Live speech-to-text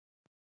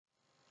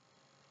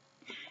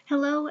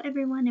Hello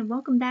everyone and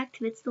welcome back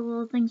to It's the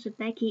Little Things with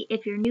Becky.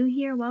 If you're new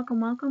here,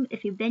 welcome.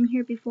 If you've been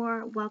here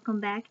before, welcome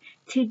back.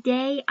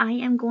 Today I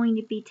am going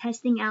to be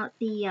testing out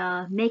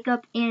the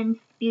makeup and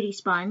beauty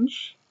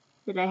sponge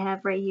that I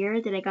have right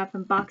here that I got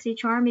from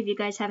BoxyCharm. If you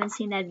guys haven't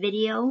seen that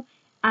video,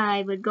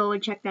 I would go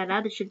and check that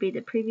out. It should be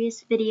the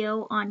previous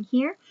video on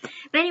here.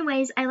 But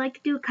anyways, I like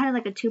to do kind of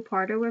like a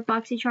two-parter with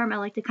BoxyCharm. I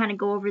like to kind of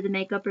go over the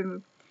makeup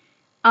and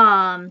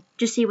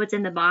just see what's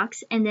in the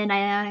box, and then I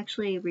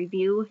actually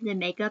review the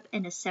makeup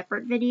in a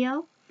separate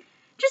video,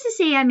 just to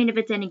see, if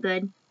it's any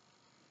good.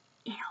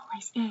 It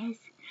always is.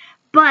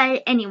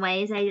 But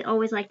anyways, I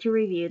always like to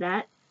review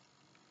that.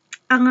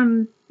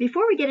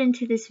 Before we get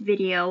into this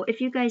video,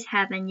 if you guys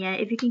haven't yet,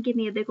 if you can give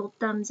me a big old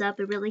thumbs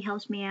up, it really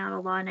helps me out a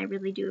lot, and I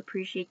really do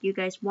appreciate you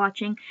guys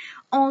watching.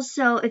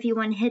 Also, if you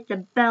want to hit the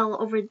bell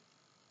over, I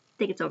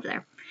think it's over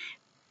there,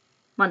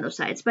 on those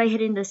sides, by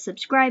hitting the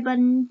subscribe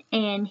button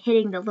and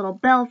hitting the little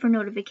bell for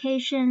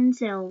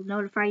notifications. It'll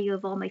notify you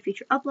of all my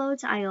future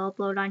uploads. I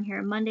upload on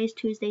here Mondays,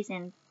 Tuesdays,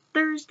 and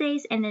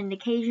Thursdays, and an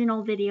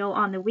occasional video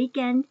on the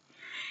weekend.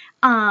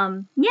 Yeah,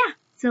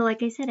 so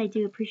like I said, I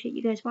do appreciate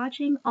you guys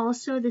watching.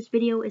 Also, this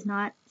video is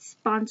not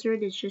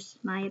sponsored, it's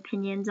just my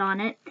opinions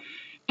on it.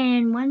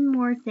 And one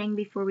more thing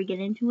before we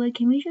get into it,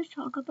 can we just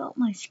talk about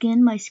my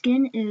skin? My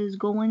skin is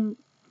going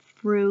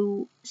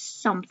through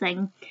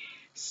something.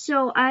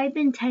 So I've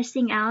been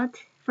testing out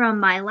from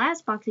my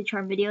last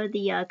BoxyCharm video,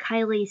 the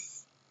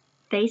Kylie's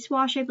face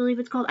wash, I believe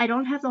it's called. I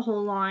don't have the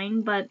whole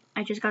line, but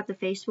I just got the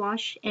face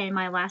wash in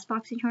my last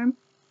BoxyCharm,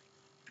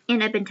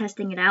 and I've been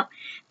testing it out.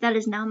 That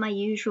is now my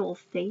usual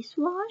face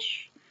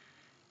wash,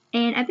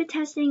 and I've been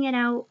testing it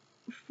out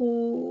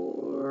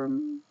for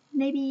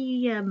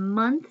maybe a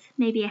month,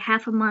 maybe a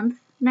half a month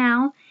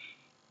now.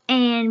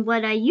 And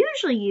what I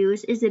usually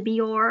use is the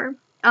Biore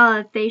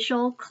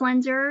facial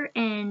cleanser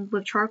and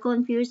with charcoal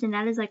infused, and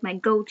that is like my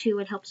go-to.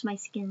 It helps my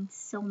skin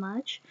so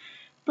much.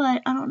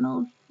 But I don't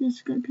know if this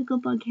is gonna pick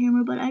up on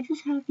camera, but I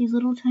just have these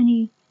little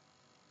tiny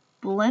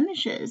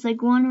blemishes,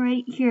 like one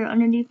right here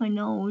underneath my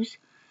nose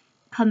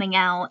coming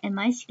out, and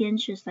my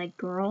skin's just like,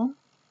 girl,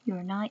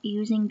 you're not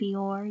using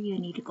Biore, you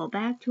need to go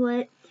back to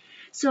it.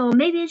 So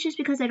maybe it's just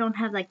because I don't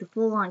have like the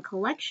full-on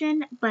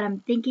collection, but I'm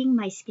thinking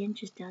my skin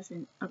just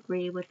doesn't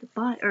agree with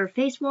the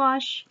face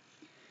wash.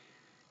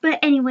 But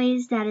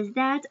anyways, that is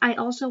that. I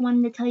also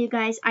wanted to tell you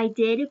guys, I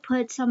did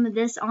put some of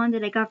this on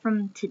that I got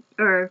from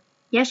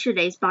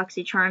yesterday's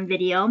BoxyCharm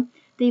video.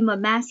 The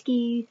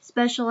Mamaski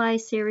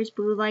Specialized Series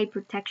Blue Light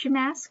Protection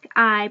Mask.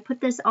 I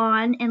put this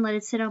on and let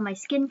it sit on my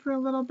skin for a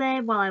little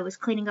bit while I was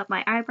cleaning up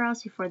my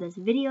eyebrows before this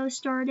video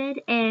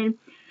started. And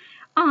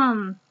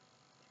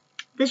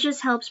this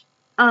just helps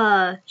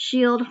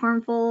shield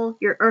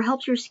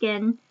helps your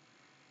skin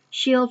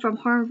shield from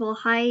harmful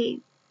high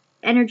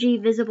energy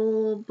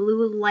visible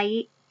blue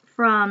light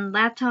from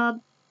laptop,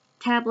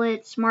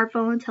 tablet,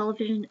 smartphone,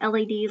 television,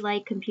 LED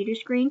light, computer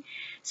screen.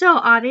 So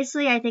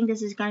obviously I think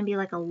this is going to be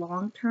like a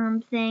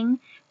long-term thing,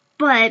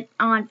 but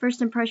on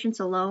first impressions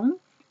alone,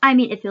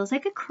 it feels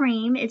like a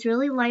cream. It's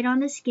really light on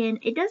the skin.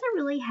 It doesn't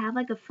really have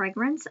like a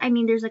fragrance.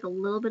 There's like a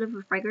little bit of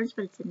a fragrance,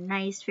 but it's a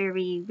nice,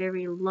 very,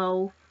 very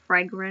low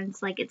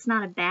fragrance. Like, it's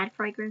not a bad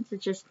fragrance.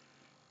 It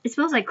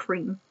smells like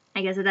cream,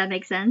 I guess, if that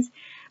makes sense.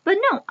 But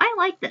no, I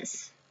like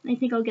this. I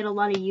think I'll get a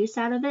lot of use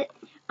out of it.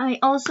 I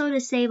also,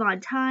 to save on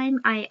time,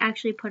 I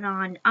actually put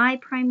on eye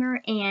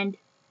primer and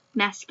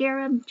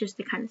mascara just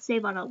to kind of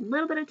save on a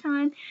little bit of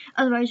time.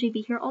 Otherwise, we'd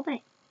be here all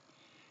day.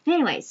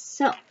 Anyways,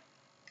 so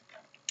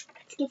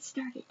let's get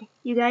started.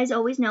 You guys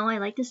always know I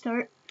like to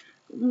start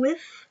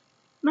with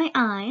my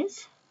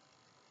eyes.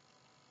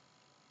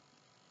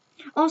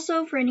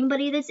 Also, for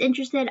anybody that's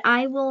interested,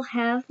 I will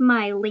have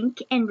my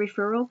link and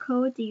referral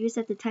code to use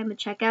at the time of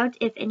checkout.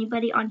 If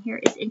anybody on here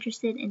is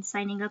interested in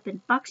signing up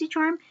in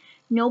BoxyCharm,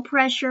 no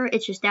pressure.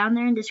 It's just down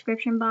there in the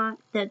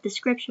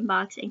description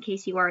box in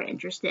case you are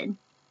interested.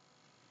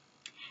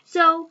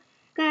 So,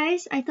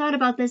 guys, I thought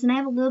about this, and I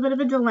have a little bit of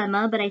a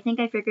dilemma, but I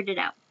think I figured it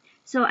out.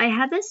 So, I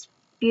have this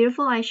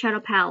beautiful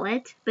eyeshadow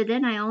palette, but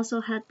then I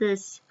also have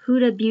this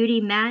Huda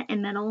Beauty Matte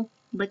and Metal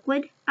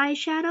Liquid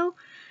eyeshadow.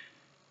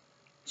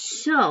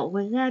 So,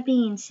 with that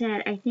being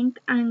said, I think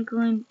I'm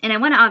going, and I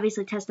want to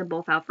obviously test them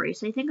both out for you,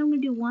 so I think I'm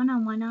going to do one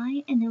on one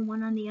eye and then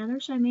one on the other,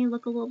 so I may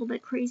look a little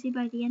bit crazy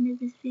by the end of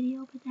this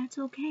video, but that's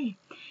okay.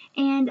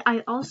 And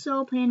I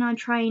also plan on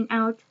trying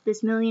out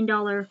this billion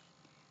dollar,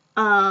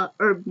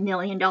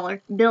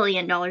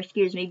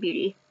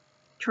 beauty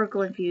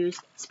charcoal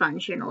infused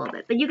sponge here in a little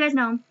bit. But you guys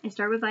know, I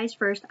start with eyes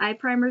first. Eye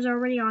primer's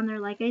already on there,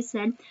 like I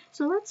said,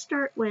 so let's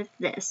start with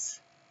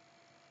this.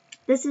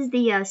 This is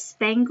the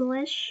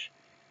Spanglish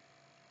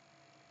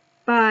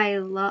by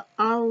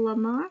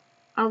Alama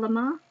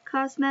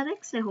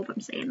Cosmetics. I hope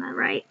I'm saying that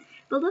right.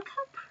 But look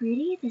how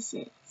pretty this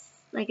is.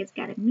 Like, it's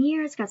got a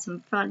mirror, it's got some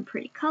fun,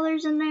 pretty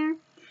colors in there.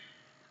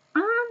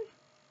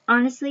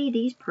 Honestly,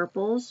 these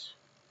purples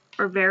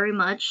are very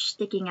much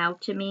sticking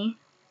out to me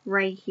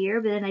right here,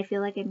 but then I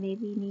feel like I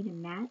maybe need a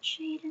matte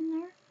shade in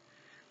there.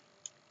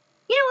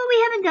 You know what,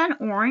 we haven't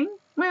done orange.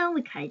 Well,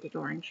 we kind of did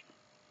orange.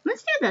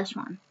 Let's do this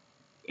one.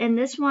 and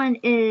this one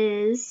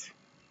is,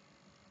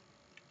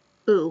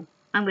 ooh,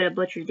 I'm gonna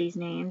butcher these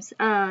names.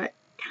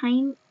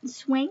 Time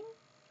Swing?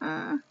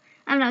 I'm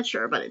not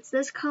sure, but it's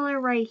this color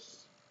right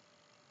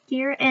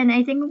here, and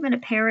I think I'm gonna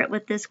pair it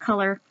with this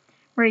color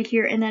right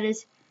here, and that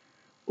is,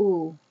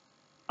 ooh,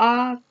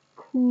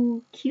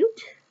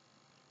 Cute.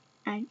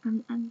 I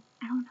don't know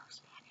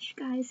Spanish,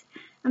 guys.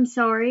 I'm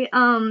sorry.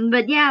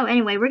 But yeah,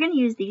 anyway, we're gonna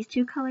use these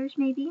two colors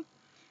maybe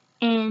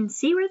and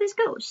see where this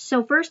goes.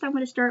 So first I'm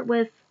gonna start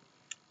with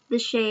the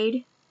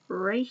shade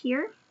right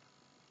here.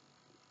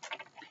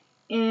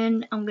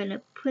 And I'm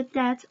gonna put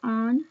that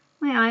on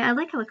my eye. I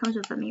like how it comes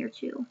with a mirror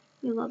too.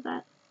 I love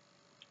that.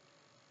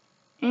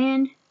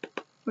 And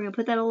we're gonna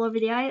put that all over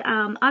the eye.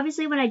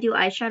 Obviously when I do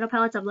eyeshadow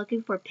palettes, I'm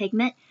looking for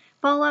pigment.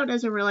 Fallout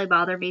doesn't really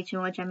bother me too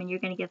much. I mean, you're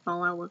gonna get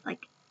fallout with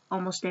like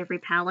almost every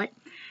palette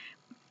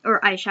or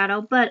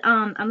eyeshadow, but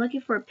I'm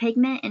looking for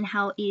pigment and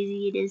how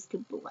easy it is to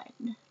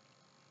blend.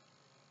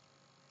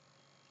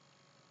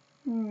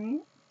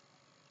 Alright.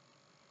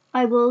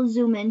 I will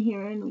zoom in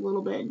here in a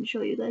little bit and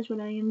show you guys what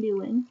I am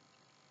doing.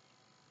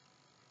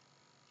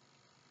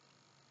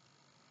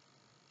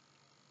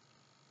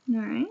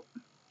 Alright.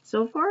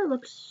 So far it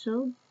looks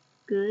so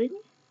good.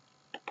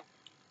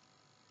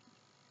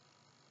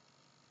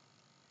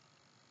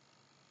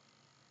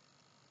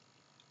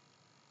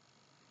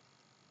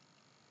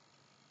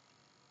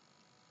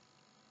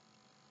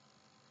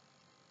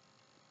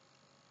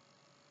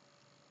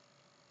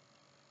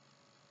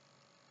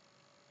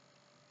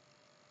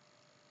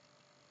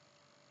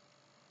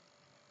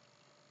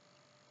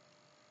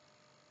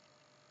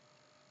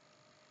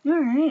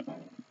 Alright,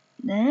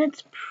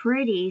 that's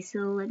pretty. So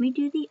let me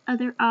do the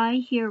other eye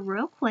here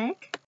real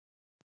quick.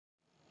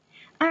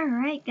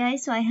 Alright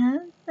guys, so I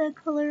have the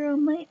color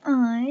on my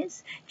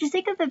eyes. Just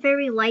think of a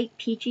very light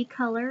peachy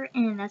color,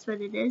 and that's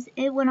what it is.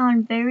 It went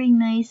on very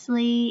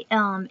nicely.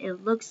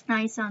 It looks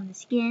nice on the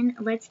skin.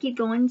 Let's keep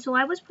going. So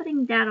I was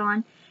putting that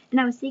on, and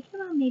I was thinking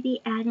about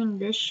maybe adding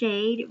this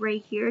shade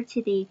right here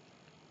to the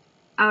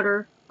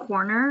outer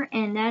corner,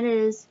 and that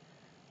is,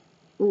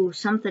 ooh,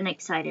 something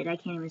excited. I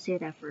can't even say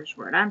that first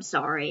word. I'm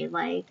sorry.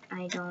 Like,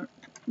 I don't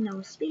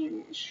know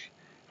Spanish,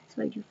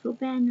 so I do feel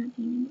bad not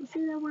being able to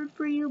say that word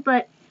for you.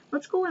 But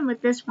let's go in with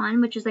this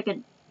one, which is like a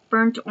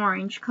burnt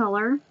orange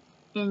color,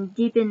 and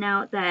deepen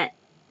out that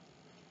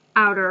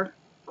outer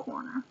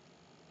corner.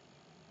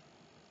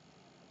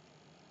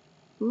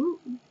 Ooh.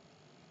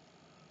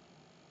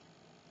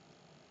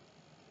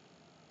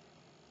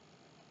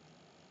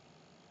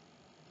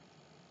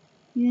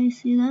 You guys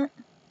see that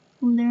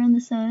over there on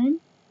the side?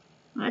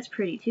 Oh, that's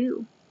pretty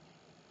too.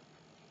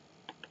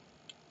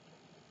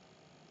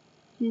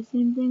 Do the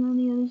same thing on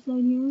the other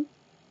side here.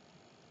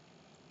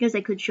 Guess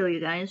I could show you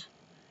guys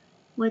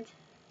what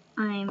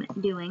I'm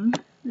doing.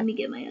 Let me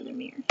get my other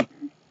mirror here.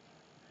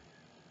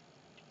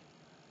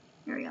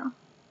 There we go.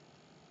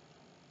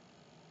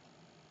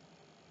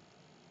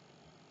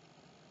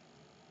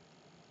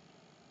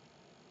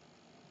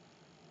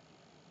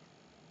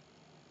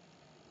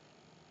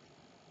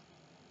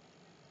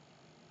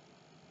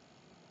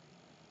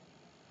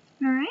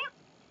 Alright,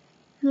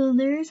 so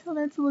there's how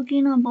that's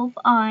looking on both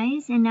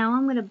eyes, and now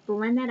I'm going to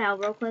blend that out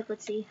real quick.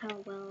 Let's see how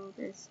well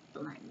this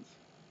blends.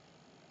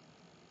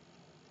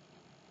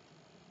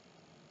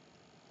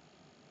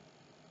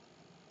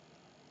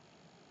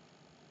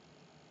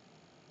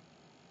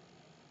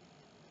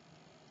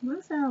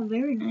 Looks out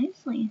very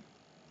nicely.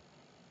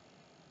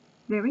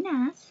 Very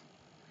nice.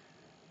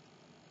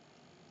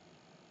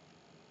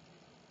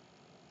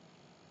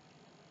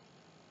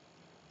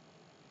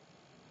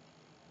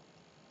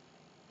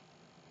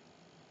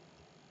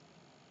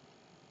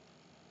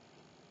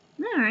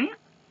 Alright,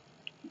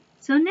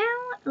 so now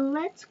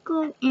let's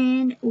go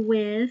in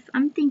with,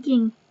 I'm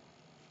thinking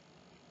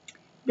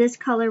this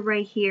color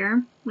right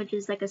here, which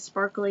is like a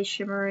sparkly,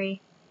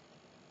 shimmery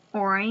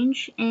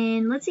orange,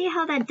 and let's see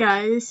how that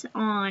does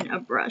on a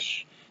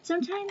brush.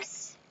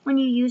 Sometimes when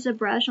you use a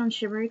brush on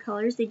shimmery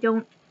colors, they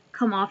don't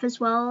come off as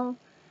well,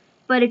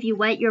 but if you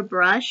wet your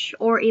brush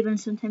or even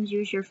sometimes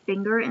use your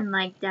finger and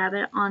like dab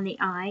it on the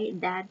eye,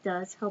 that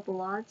does help a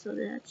lot. So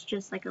that's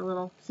just like a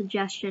little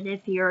suggestion.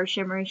 If your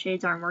shimmery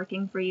shades aren't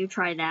working for you,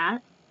 try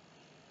that.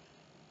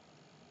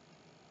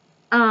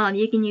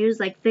 You can use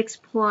like Fix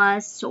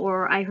Plus,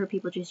 or I heard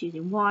people just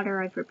using water.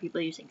 I've heard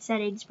people using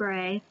setting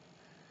spray.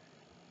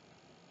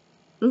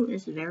 Ooh,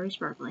 this is very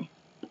sparkly.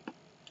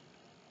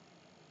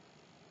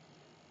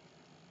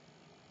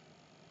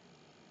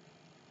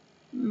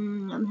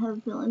 I'm having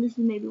a feeling this is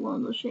maybe one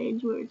of those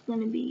shades where it's going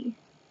to be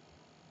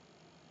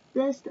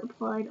best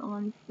applied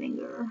on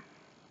finger.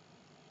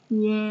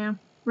 Yeah,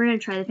 we're going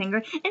to try the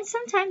finger. And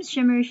sometimes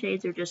shimmery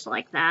shades are just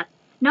like that.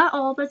 Not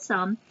all, but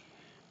some.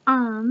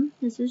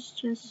 This is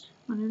just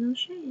one of those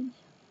shades.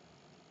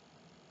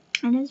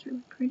 And it's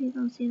really pretty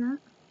though, see that?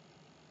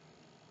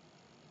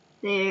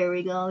 There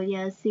we go,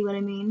 yeah, see what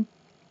I mean?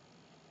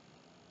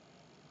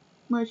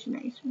 Much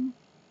nicer.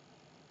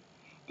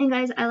 And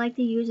guys, I like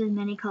to use as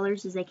many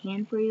colors as I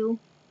can for you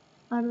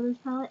out of this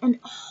palette. And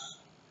oh,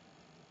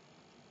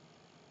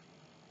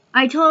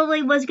 I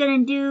totally was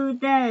gonna do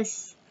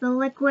this. The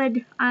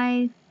liquid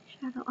eyeshadow.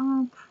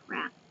 Oh,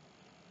 crap.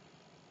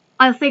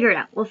 I'll figure it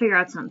out. We'll figure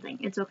out something.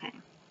 It's okay.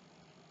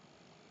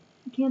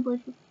 I can't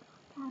believe I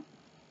forgot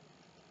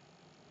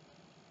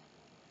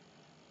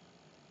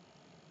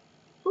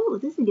that. Ooh,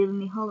 this is giving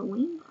me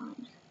Halloween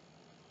vibes.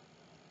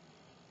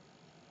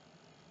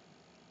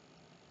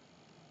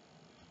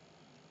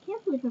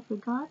 Can't believe I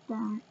forgot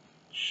that.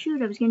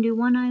 Shoot, I was gonna do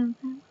one eye of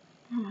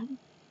that.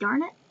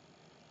 Darn it.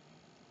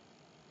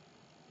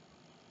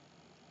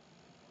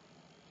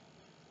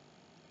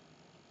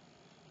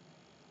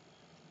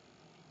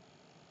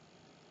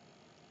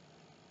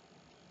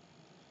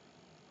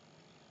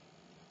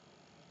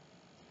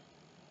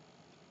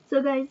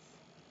 So guys,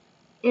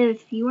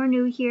 if you are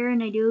new here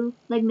and I do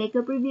like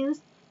makeup reviews,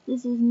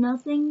 this is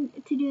nothing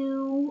to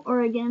do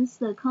or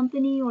against the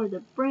company or the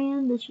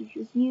brand. This is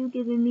just you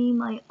giving me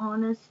my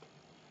honest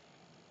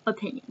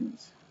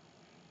opinions.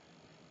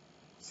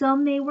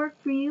 Some may work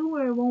for you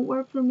or it won't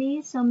work for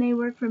me. Some may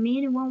work for me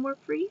and it won't work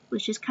for you.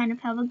 It's just kind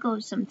of how it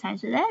goes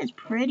sometimes. So that is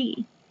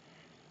pretty.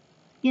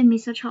 Give me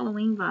such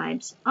Halloween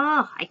vibes.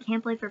 Oh, I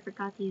can't believe I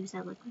forgot to use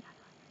that liquid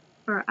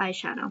or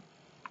eyeshadow.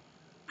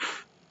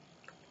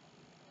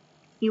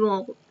 You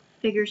will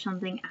figure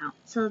something out.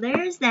 So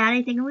there's that.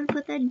 I think I'm going to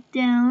put that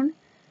down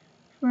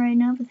for right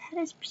now. But that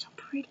is so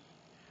pretty.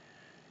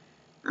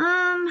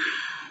 Let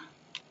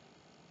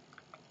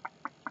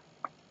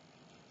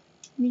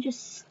me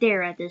just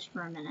stare at this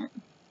for a minute.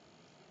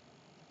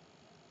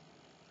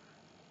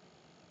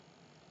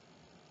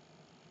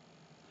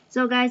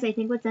 So guys, I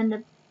think what's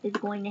is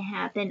going to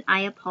happen,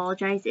 I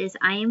apologize, is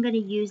I am going to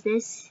use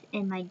this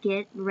in my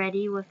Get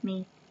Ready With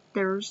Me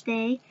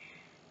Thursday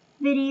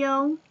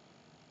video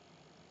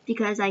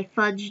because I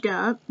fudged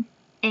up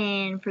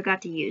and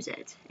forgot to use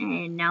it.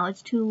 And now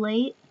it's too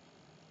late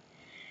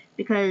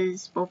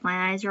because both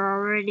my eyes are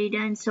already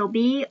done. So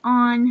be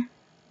on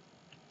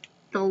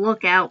the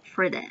lookout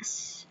for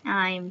this.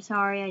 I'm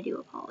sorry, I do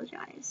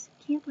apologize.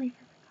 Can't believe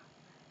I forgot.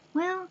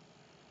 Well,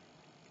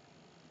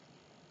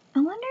 I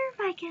wonder if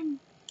I can...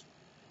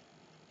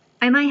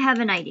 I might have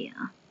an idea,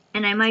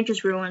 and I might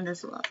just ruin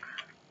this look.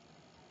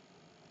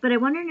 But I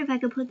wondered if I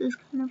could put this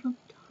kind of up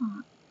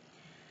top.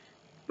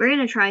 We're going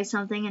to try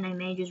something, and I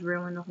may just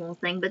ruin the whole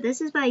thing. But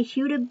this is by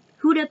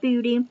Huda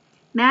Beauty,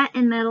 Matte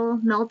and Metal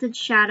Melted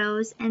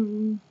Shadows,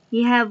 and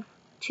you have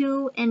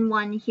 2 in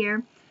 1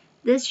 here.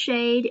 This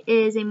shade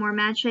is a more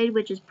matte shade,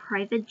 which is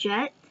Private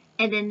Jet.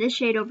 And then this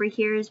shade over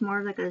here is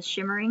more like a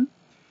shimmering,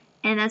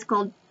 and that's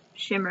called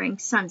Shimmering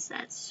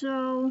Sunset.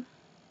 So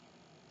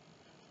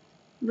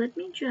let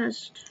me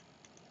just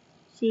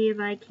see if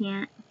I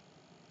can't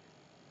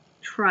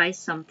try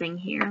something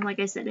here. Like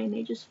I said, I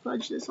may just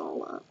fudge this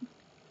all up.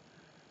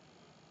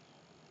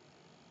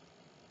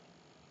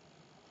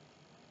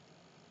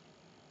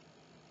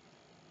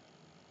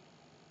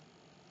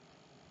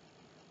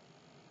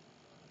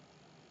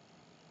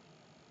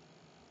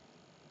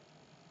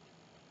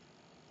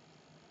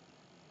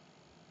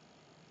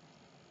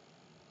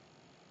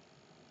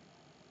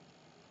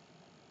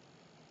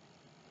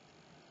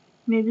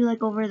 Maybe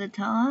like over the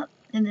top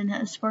and then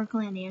have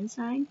sparkly on the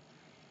inside.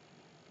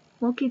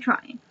 We'll keep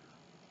trying.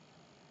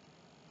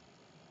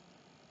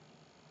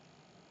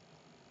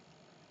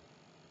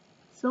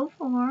 So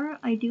far,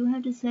 I do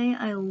have to say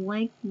I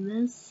like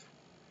this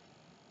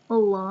a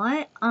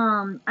lot.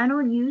 I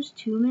don't use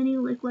too many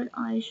liquid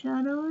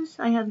eyeshadows.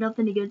 I have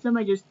nothing against them.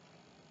 I just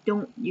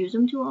don't use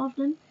them too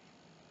often.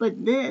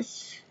 But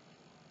this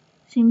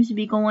seems to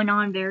be going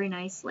on very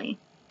nicely.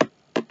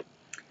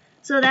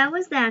 So that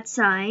was that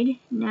side.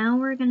 Now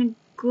we're going to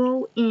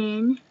go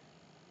in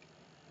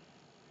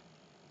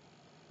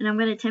and I'm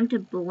going to attempt to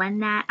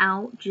blend that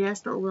out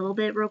just a little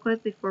bit real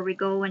quick before we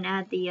go and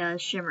add the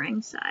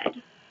shimmering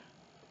side.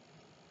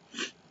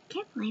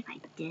 Can't believe I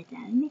did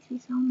that. It makes me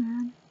so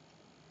mad.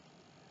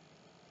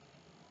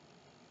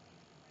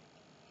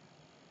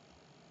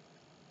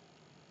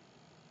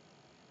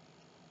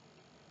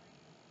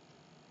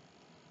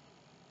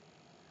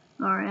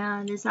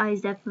 Alright, this eye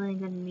is definitely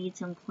going to need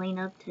some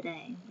cleanup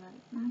today, but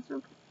that's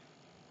okay.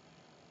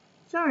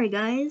 Sorry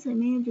guys, I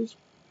may have just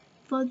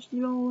fudged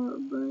it all up,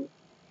 but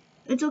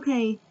it's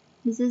okay.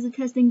 This is a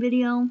testing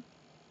video.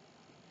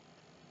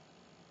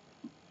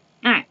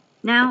 Alright,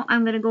 now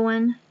I'm going to go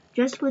in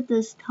just with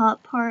this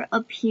top part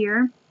up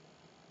here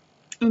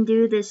and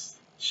do this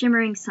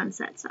shimmering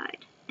sunset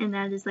side. And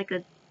that is like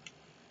a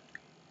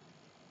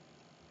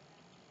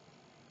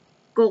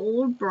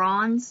gold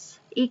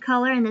bronze-y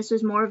color, and this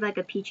is more of like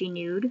a peachy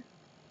nude.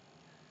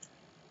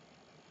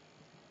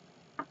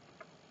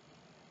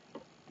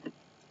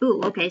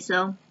 Ooh, okay,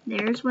 so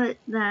there's what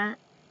that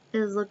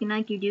is looking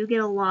like. You do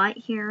get a lot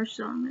here,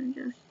 so I'm going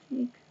to just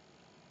take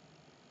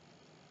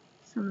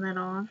some of that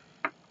off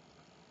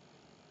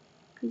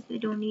because I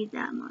don't need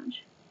that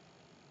much.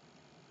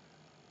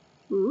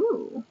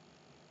 Ooh.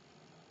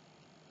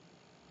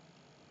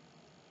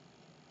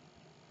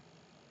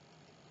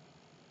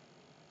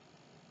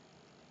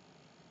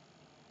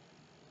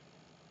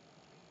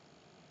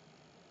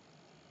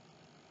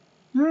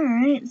 Alright,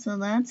 Alright, so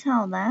that's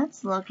how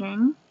that's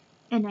looking.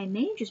 And I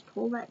may just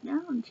pull that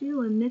down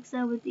too and mix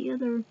that with the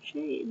other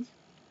shades.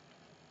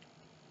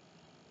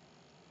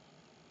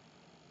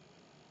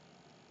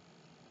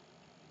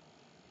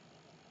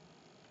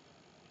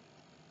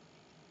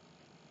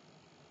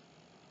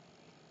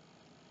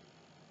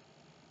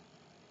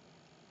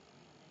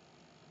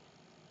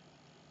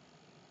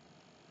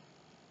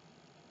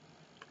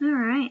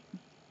 Alright.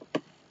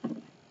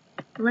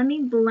 Let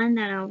me blend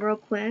that out real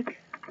quick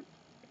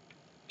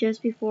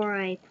just before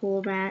I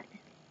pull that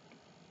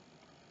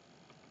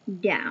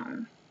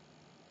down.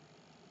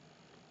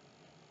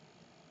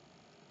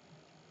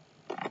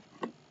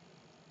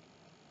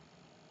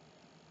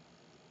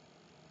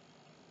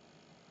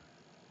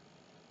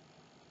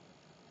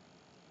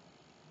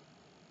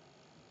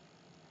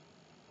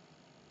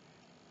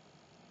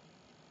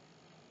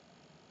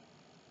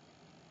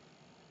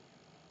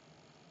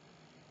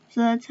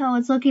 So that's how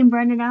it's looking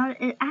blended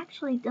out. It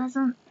actually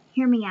doesn't,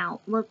 hear me out,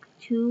 look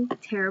too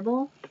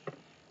terrible.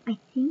 I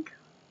think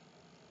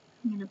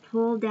I'm going to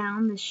pull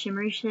down the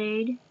shimmery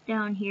shade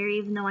down here,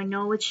 even though I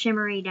know it's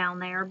shimmery down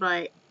there,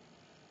 but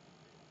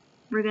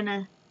we're going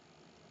to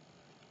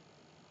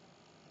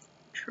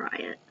try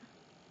it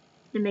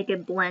to make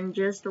it blend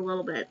just a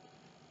little bit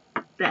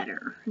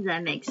better, if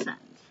that makes sense.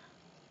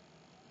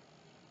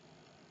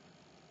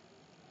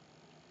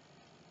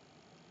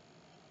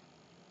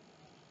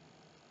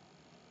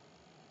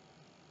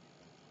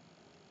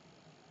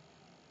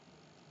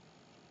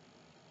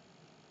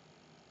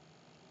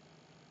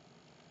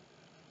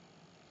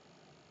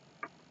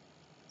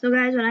 So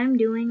guys, what I'm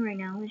doing right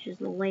now is just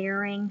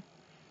layering,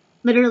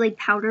 literally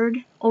powdered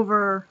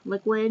over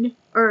liquid,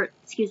 or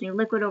excuse me,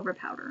 liquid over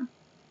powder.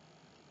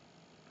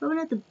 Probably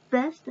not the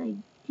best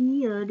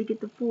idea to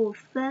get the full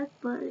effect,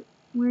 but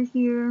we're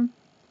here.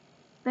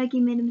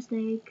 Becky made a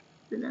mistake,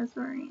 but that's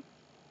alright.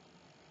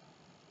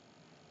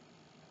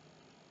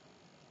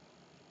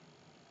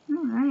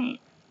 Alright.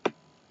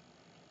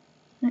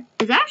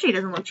 It actually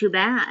doesn't look too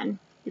bad,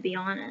 to be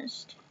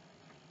honest.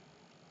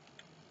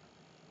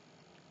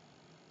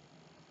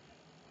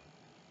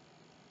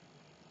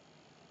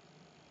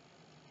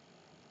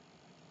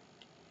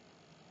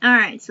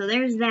 Alright, so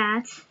there's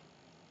that.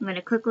 I'm going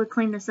to quickly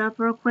clean this up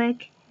real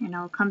quick, and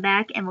I'll come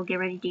back and we'll get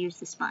ready to use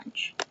the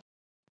sponge.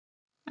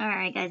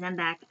 Alright guys, I'm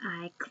back.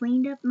 I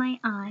cleaned up my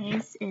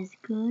eyes as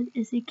good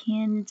as I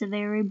can. It's a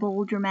very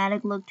bold,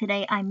 dramatic look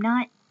today. I'm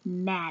not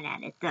mad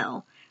at it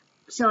though.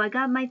 So I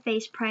got my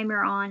face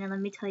primer on, and let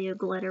me tell you,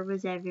 glitter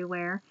was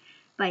everywhere.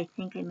 But I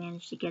think I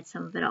managed to get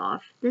some of it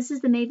off. This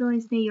is the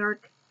Maybelline's New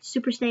York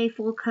Superstay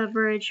Full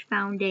Coverage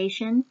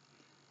Foundation.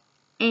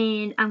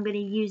 And I'm going to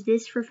use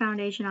this for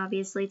foundation,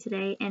 obviously,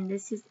 today. And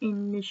this is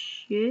in the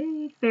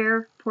shade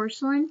Fair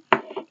Porcelain.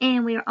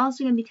 And we are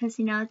also going to be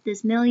testing out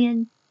this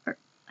billion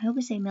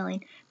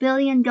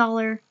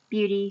dollar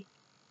beauty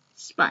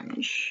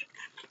sponge.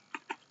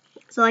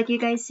 So like you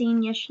guys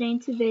seen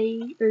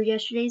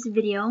yesterday's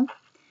video.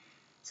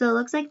 So it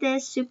looks like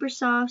this, super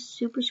soft,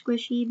 super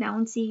squishy,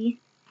 bouncy.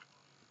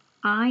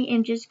 I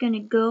am just going to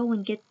go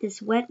and get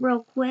this wet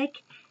real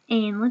quick.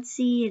 And let's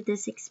see if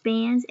this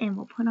expands, and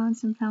we'll put on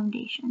some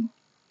foundation.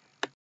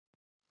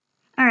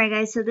 Alright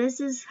guys, so this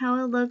is how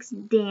it looks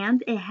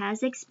damp. It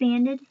has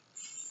expanded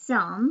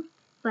some,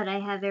 but I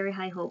have very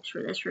high hopes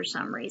for this for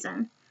some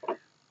reason.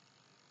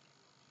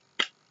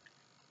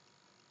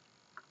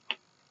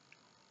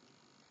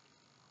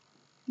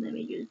 Let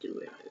me just do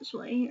it this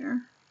way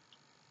here.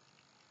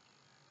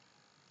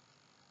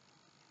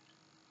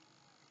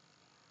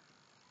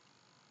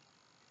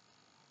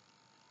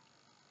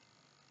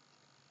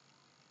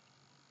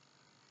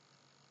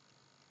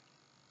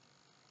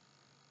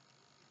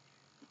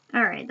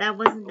 Alright, that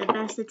wasn't the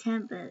best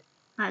attempt, but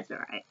that's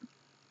alright.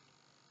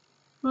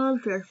 We'll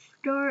just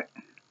start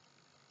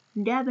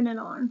dabbing it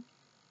on.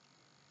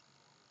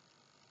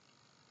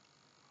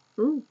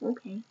 Ooh,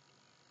 okay.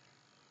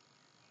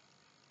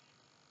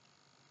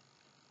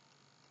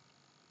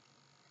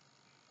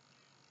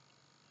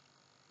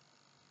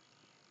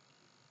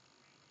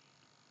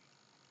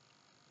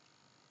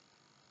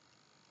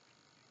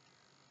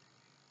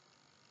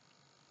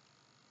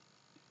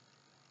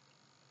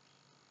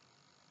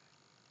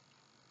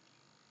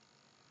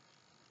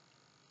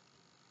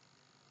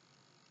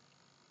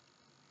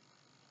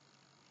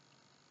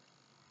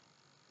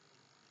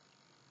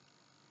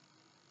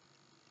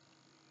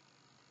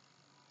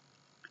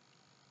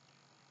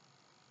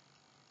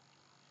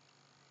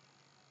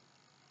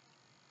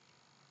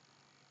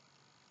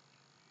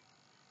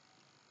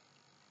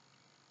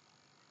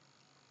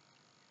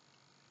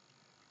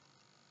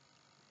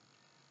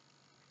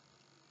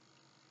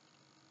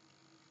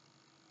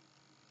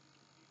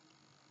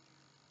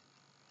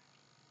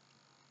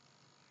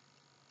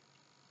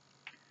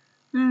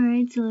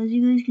 Alright, so as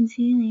you guys can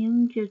see, I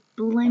am just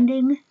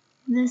blending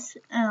this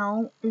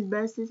out as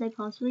best as I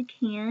possibly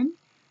can.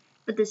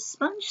 But the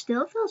sponge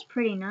still feels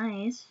pretty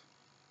nice.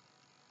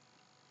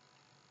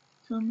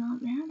 So I'm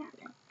not mad at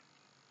it.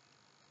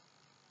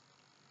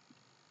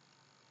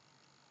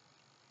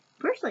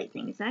 Personally, I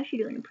think it's actually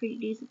doing a pretty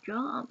decent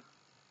job.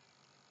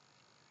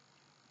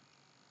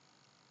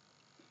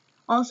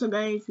 Also,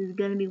 guys, this is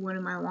going to be one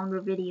of my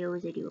longer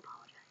videos. I do apologize.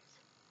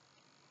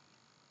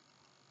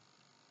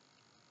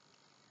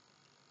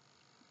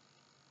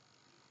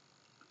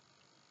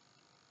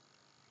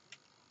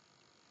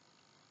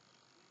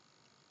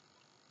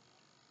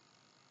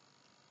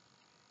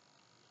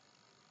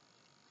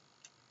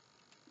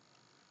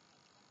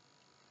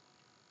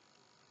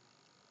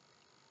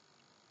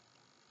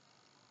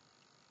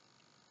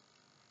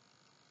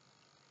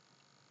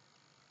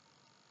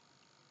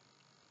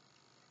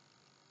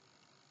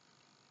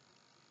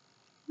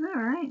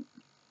 Alright.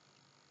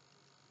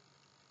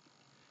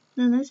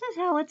 So this is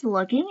how it's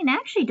looking. It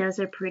actually does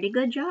a pretty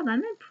good job.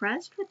 I'm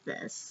impressed with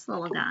this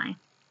little guy.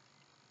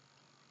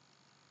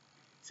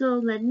 So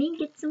let me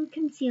get some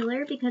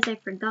concealer because I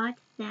forgot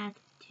that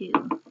too.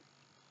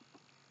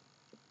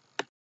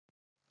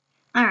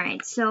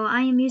 Alright, so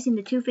I am using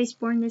the Too Faced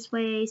Born This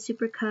Way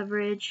Super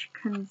Coverage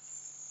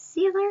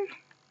Concealer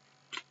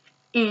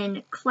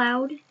in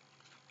Cloud.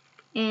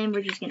 And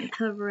we're just going to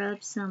cover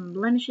up some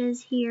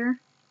blemishes here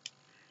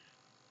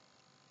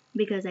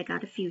because I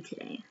got a few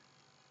today.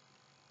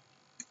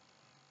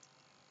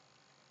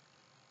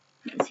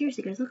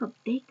 Seriously, guys, look how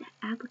big that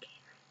applicator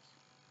is.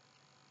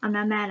 I'm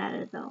not mad at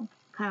it, though.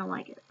 Kind of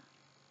like it.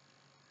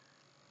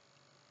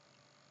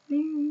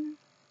 There.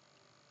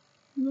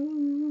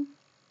 There.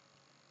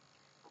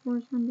 Of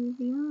course, under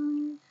the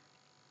eyes.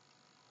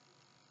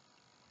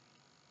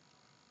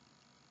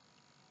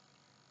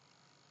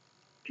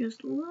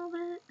 Just a little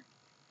bit.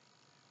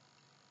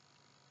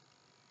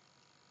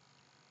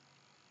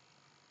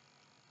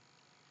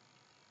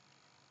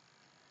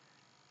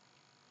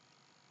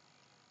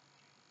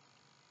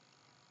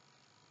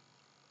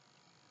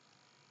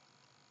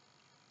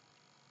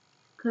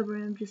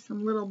 Covering up just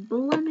some little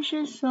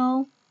blemishes,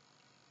 so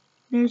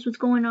there's what's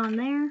going on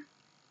there.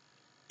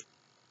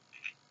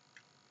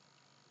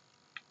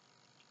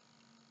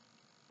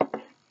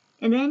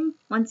 And then,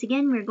 once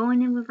again, we're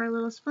going in with our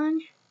little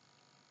sponge.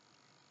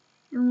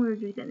 And we're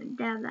just going to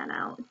dab that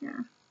out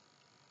here.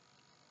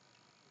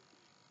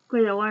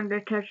 Because I wanted to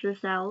test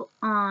this out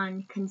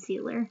on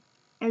concealer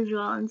as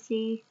well and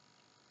see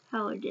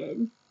how it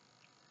did.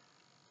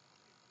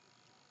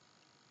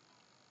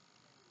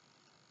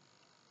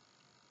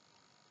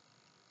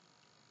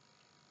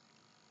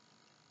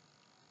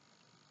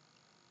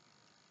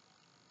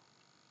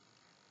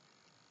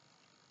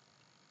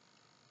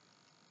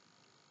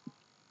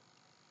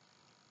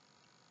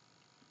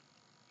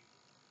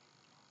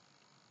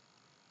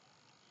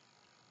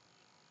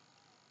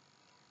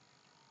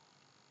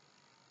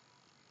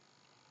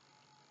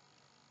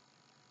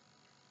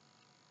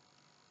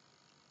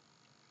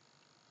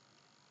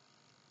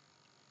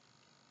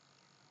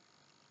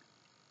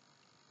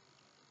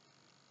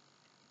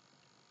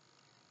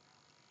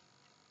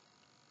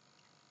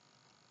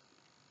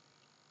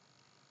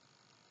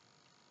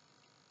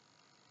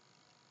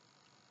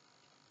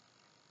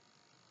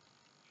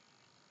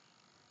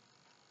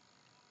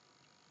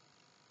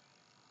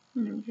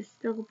 And I'm just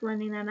still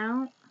blending that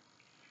out.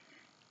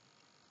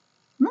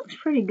 Looks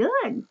pretty good.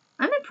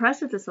 I'm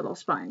impressed with this little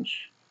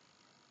sponge.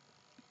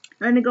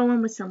 Let me go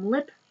in with some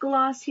lip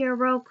gloss here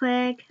real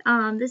quick.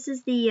 This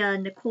is the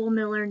Nicole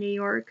Miller New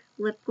York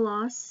lip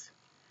gloss.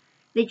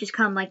 They just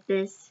come like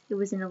this. It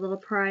was in a little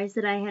prize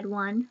that I had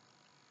won.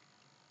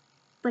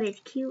 But it's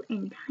cute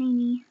and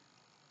tiny.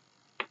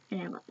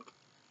 And I love it.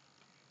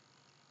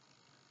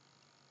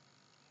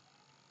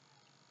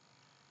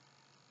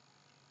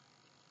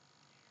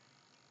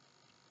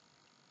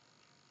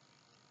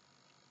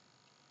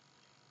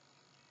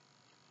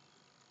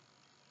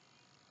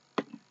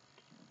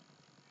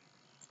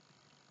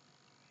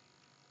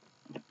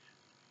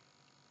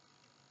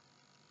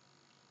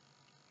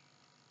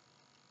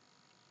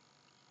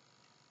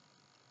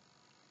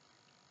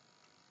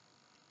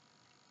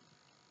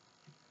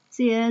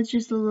 So yeah, it's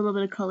just a little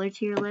bit of color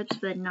to your lips,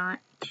 but not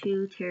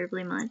too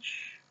terribly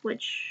much.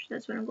 Which,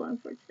 that's what I'm going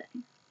for today.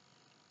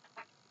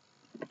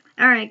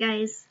 Alright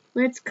guys,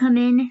 let's come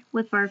in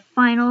with our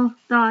final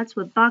thoughts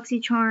with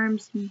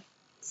BoxyCharm's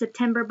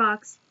September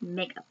box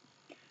makeup.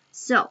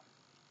 So,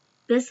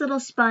 this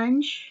little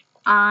sponge,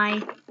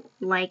 I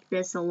like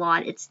this a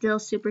lot. It's still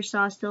super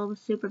soft, still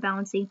super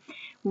bouncy.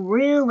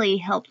 Really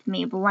helped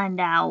me blend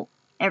out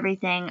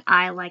everything.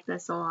 I like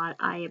this a lot.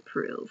 I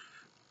approve.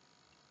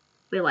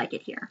 We like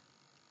it here.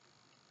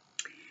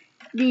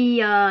 The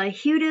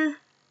Huda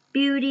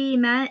Beauty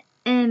Matte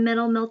and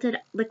Middle Melted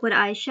Liquid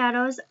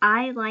Eyeshadows.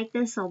 I like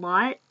this a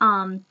lot.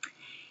 I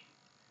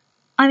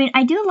mean,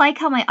 I do like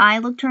how my eye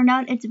look turned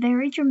out. It's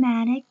very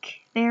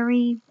dramatic,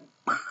 very...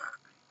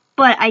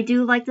 But I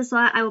do like this a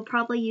lot. I will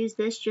probably use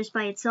this just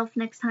by itself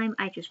next time.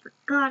 I just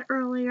forgot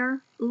earlier.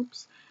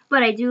 Oops.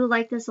 But I do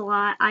like this a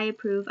lot. I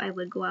approve. I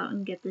would go out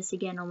and get this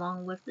again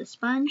along with the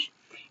sponge.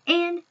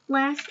 And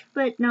last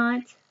but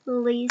not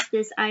least,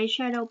 this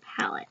eyeshadow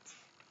palette.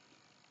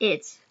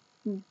 It's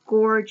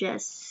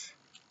gorgeous.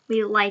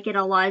 We like it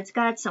a lot. It's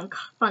got some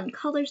fun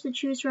colors to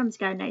choose from. It's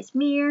got a nice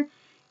mirror.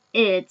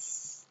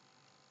 It's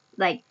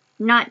like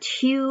not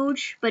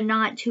huge, but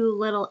not too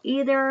little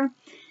either.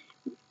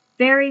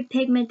 very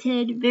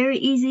pigmented, very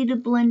easy to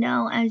blend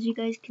out, as you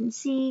guys can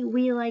see.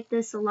 We like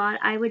this a lot.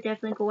 I would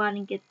definitely go out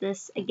and get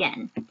this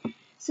again.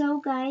 So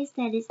guys,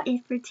 that is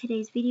it for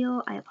today's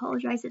video. I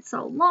apologize it's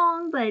so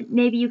long, but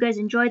maybe you guys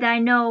enjoyed that. I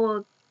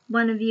know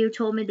one of you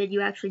told me that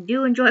you actually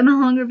do enjoy my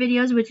longer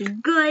videos, which is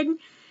good,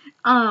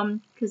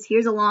 because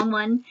here's a long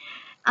one.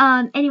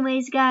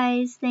 Anyways,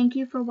 guys, thank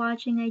you for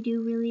watching. I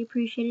do really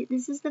appreciate it.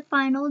 This is the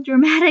final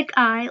dramatic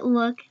eye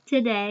look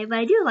today, but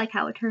I do like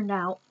how it turned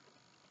out.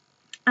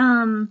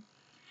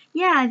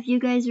 Yeah, if you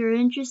guys are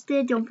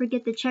interested, don't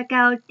forget to check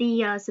out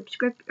the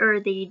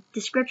the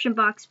description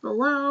box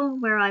below,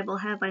 where I will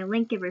have my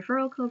link and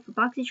referral code for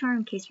BoxyCharm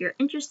in case you're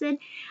interested.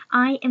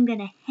 I am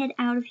gonna head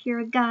out of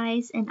here,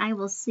 guys, and I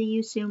will see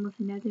you soon with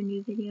another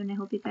new video, and I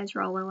hope you guys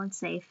are all well and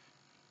safe.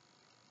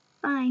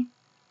 Bye.